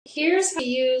Here's how to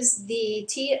use the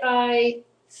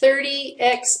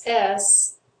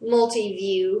TI-30XS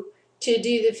Multiview to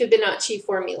do the Fibonacci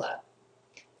formula.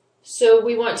 So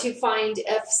we want to find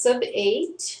f sub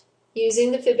 8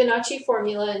 using the Fibonacci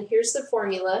formula, and here's the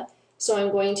formula. So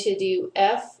I'm going to do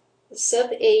f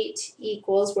sub 8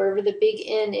 equals, wherever the big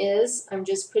N is, I'm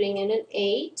just putting in an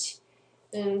 8,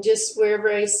 and just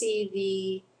wherever I see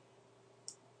the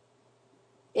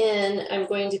N, I'm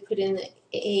going to put in the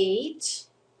 8.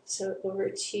 So over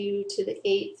 2 to the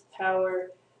 8th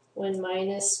power 1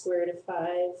 minus square root of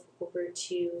 5 over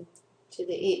 2 to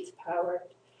the 8th power.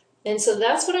 And so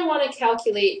that's what I want to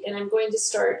calculate, and I'm going to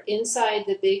start inside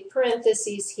the big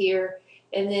parentheses here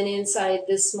and then inside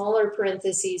the smaller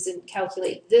parentheses and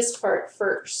calculate this part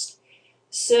first.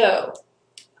 So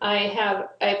I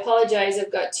apologize,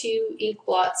 I've got 2 ink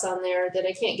blots on there that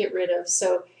I can't get rid of.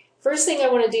 So first thing I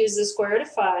want to do is the square root of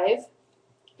 5.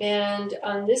 And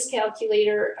on this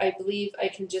calculator, I believe I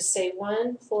can just say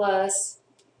 1 plus,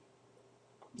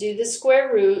 do the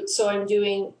square root, so I'm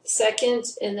doing second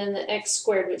and then the x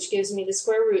squared, which gives me the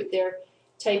square root there.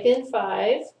 Type in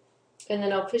 5, and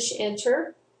then I'll push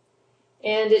enter,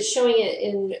 and it's showing it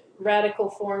in radical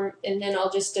form, and then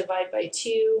I'll just divide by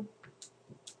 2,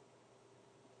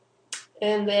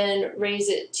 and then raise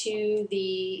it to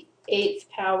the 8th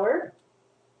power.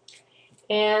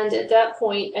 And at that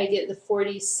point, I get the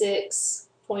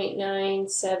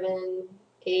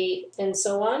 46.978 and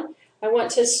so on. I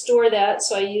want to store that,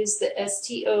 so I use the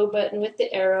STO button with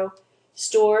the arrow,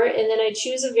 store, and then I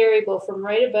choose a variable from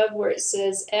right above where it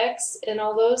says X and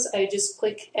all those. I just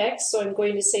click X, so I'm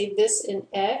going to save this in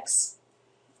X,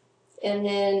 and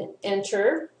then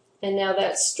enter, and now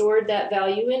that's stored that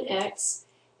value in X,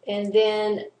 and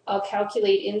then I'll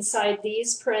calculate inside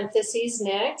these parentheses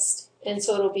next. And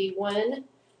so it'll be 1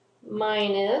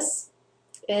 minus,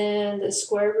 and the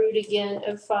square root again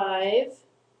of 5.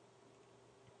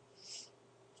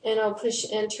 And I'll push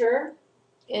enter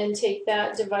and take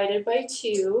that divided by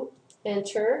 2,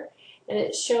 enter. And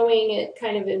it's showing it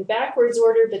kind of in backwards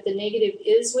order, but the negative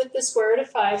is with the square root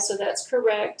of 5, so that's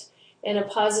correct. And a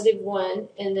positive 1,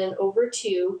 and then over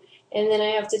 2. And then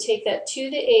I have to take that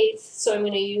to the 8th, so I'm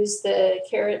going to use the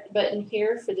caret button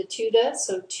here for the to the,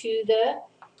 so to the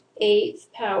 8th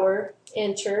power,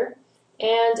 enter,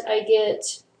 and I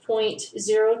get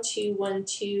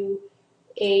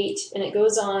 0.02128, and it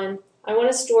goes on. I want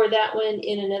to store that one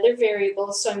in another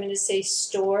variable, so I'm going to say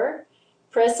store.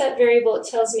 Press that variable, it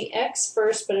tells me X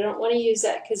first, but I don't want to use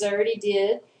that because I already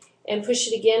did, and push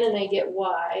it again and I get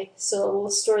Y. So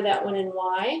we'll store that one in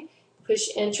Y. Push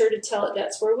enter to tell it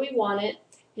that's where we want it.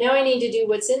 Now I need to do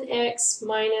what's in X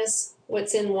minus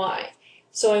what's in Y.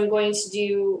 So I'm going to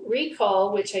do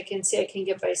recall, which I can say I can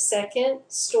get by second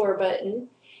store button,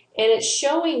 and it's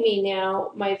showing me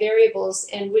now my variables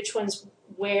and which one's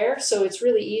where, so it's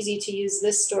really easy to use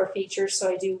this store feature.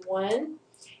 So I do 1,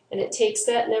 and it takes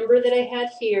that number that I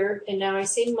had here, and now I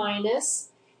say minus,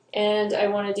 and I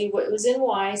want to do what was in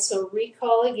Y, so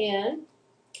recall again,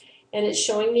 and it's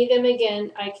showing me them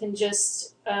again. I can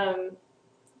just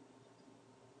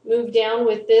move down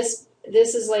with this.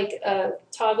 This is like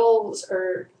toggles,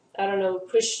 or I don't know,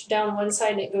 push down one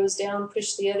side and it goes down,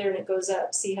 push the other and it goes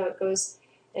up. See how it goes?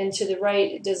 And to the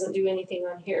right, it doesn't do anything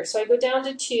on here. So I go down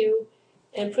to 2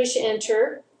 and push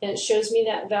enter, and it shows me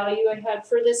that value I had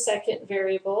for the second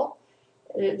variable,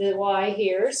 the Y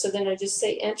here. So then I just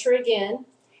say enter again,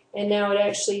 and now it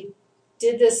actually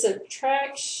did the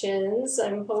subtractions,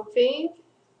 I'm hoping.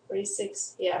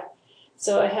 46, yeah.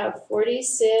 So I have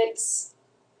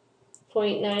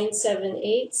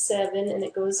 46.9787, and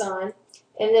it goes on.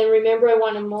 And then remember, I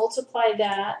want to multiply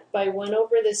that by 1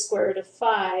 over the square root of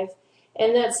 5,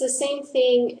 and that's the same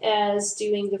thing as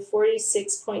doing the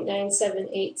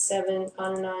 46.9787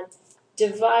 on and on,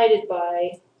 divided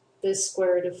by the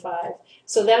square root of 5.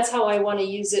 So that's how I want to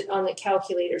use it on the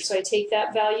calculator. So I take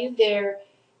that value there,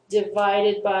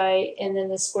 divided by, and then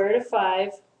the square root of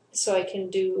 5, so I can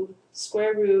do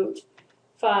square root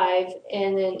 5,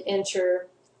 and then enter,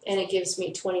 and it gives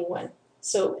me 21.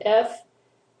 So f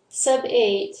sub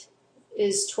 8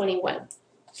 is 21.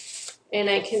 And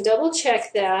I can double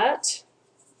check that.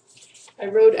 I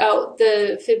wrote out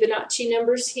the Fibonacci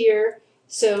numbers here.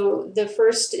 So the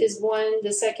first is 1,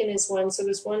 the second is 1, so it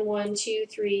was 1, 1, 2,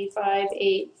 3, 5,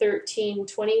 8, 13,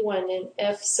 21, and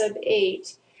f sub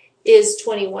 8 is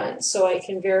 21, so I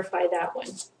can verify that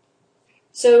one.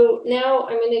 So now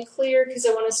I'm going to clear, because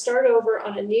I want to start over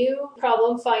on a new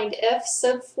problem, find f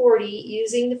sub 40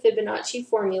 using the Fibonacci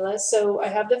formula. So I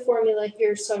have the formula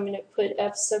here, so I'm going to put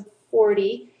f sub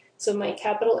 40. So my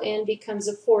capital N becomes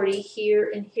a 40 here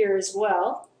and here as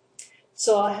well.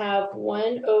 So I'll have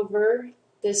 1 over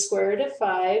the square root of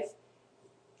 5,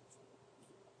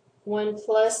 1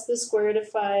 plus the square root of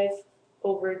 5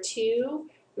 over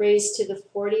 2 raised to the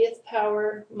 40th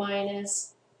power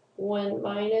minus 1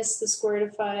 minus the square root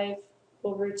of 5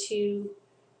 over 2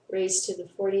 raised to the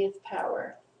 40th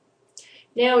power.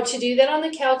 Now to do that on the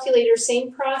calculator,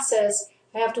 same process.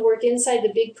 I have to work inside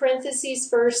the big parentheses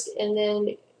first, and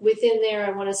then within there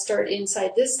I want to start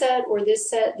inside this set or this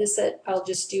set. This set I'll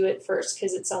just do it first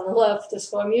because it's on the left,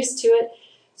 that's why I'm used to it.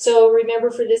 So remember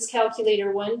for this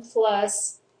calculator, 1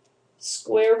 plus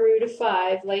square root of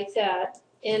 5, like that,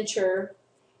 enter,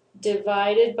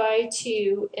 divided by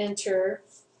 2, enter,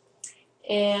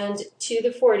 and to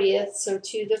the 40th, so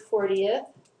to the 40th,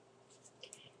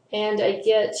 and I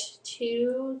get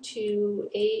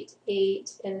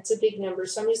 2288, and it's a big number,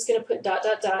 so I'm just going to put dot,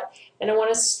 dot, dot, and I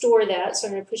want to store that, so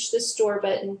I'm going to push the store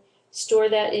button, store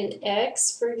that in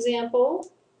X, for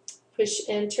example, push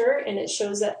enter, and it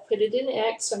shows that, put it in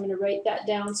X, so I'm going to write that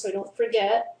down so I don't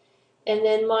forget, and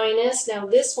then minus, now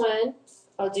this one,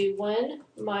 I'll do 1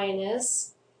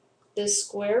 minus the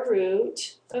square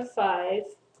root of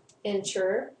 5,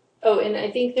 enter. Oh, and I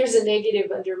think there's a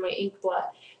negative under my ink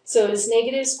blot. So it's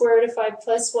negative square root of 5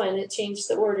 plus 1. It changed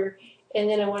the order. And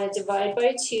then I want to divide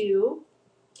by 2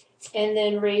 and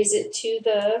then raise it to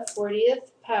the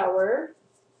 40th power.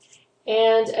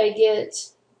 And I get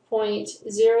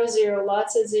 0.00,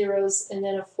 lots of zeros, and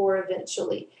then a 4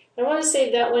 eventually. I want to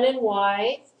save that one in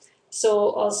Y.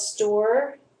 So I'll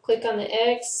store, click on the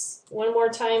X one more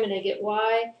time, and I get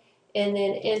Y. And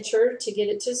then enter to get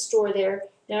it to store there.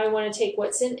 Now I want to take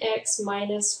what's in X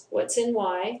minus what's in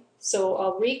Y. So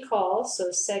I'll recall,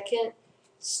 so second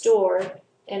store,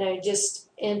 and I just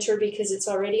enter because it's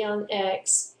already on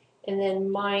X, and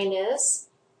then minus,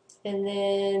 and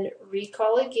then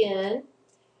recall again,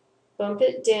 bump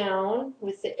it down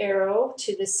with the arrow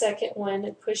to the second one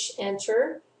and push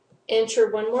enter.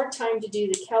 Enter one more time to do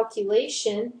the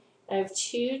calculation. I have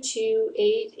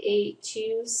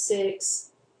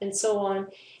 228826 and so on.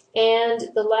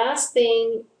 And the last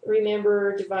thing,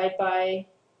 remember, divide by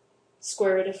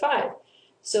square root of 5.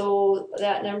 So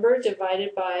that number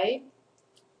divided by,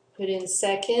 put in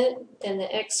second and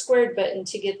the x squared button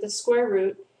to get the square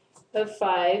root of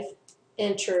 5,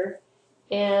 enter,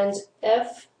 and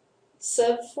f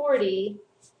sub 40,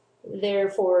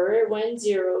 therefore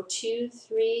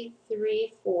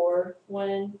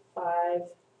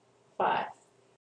 10233415.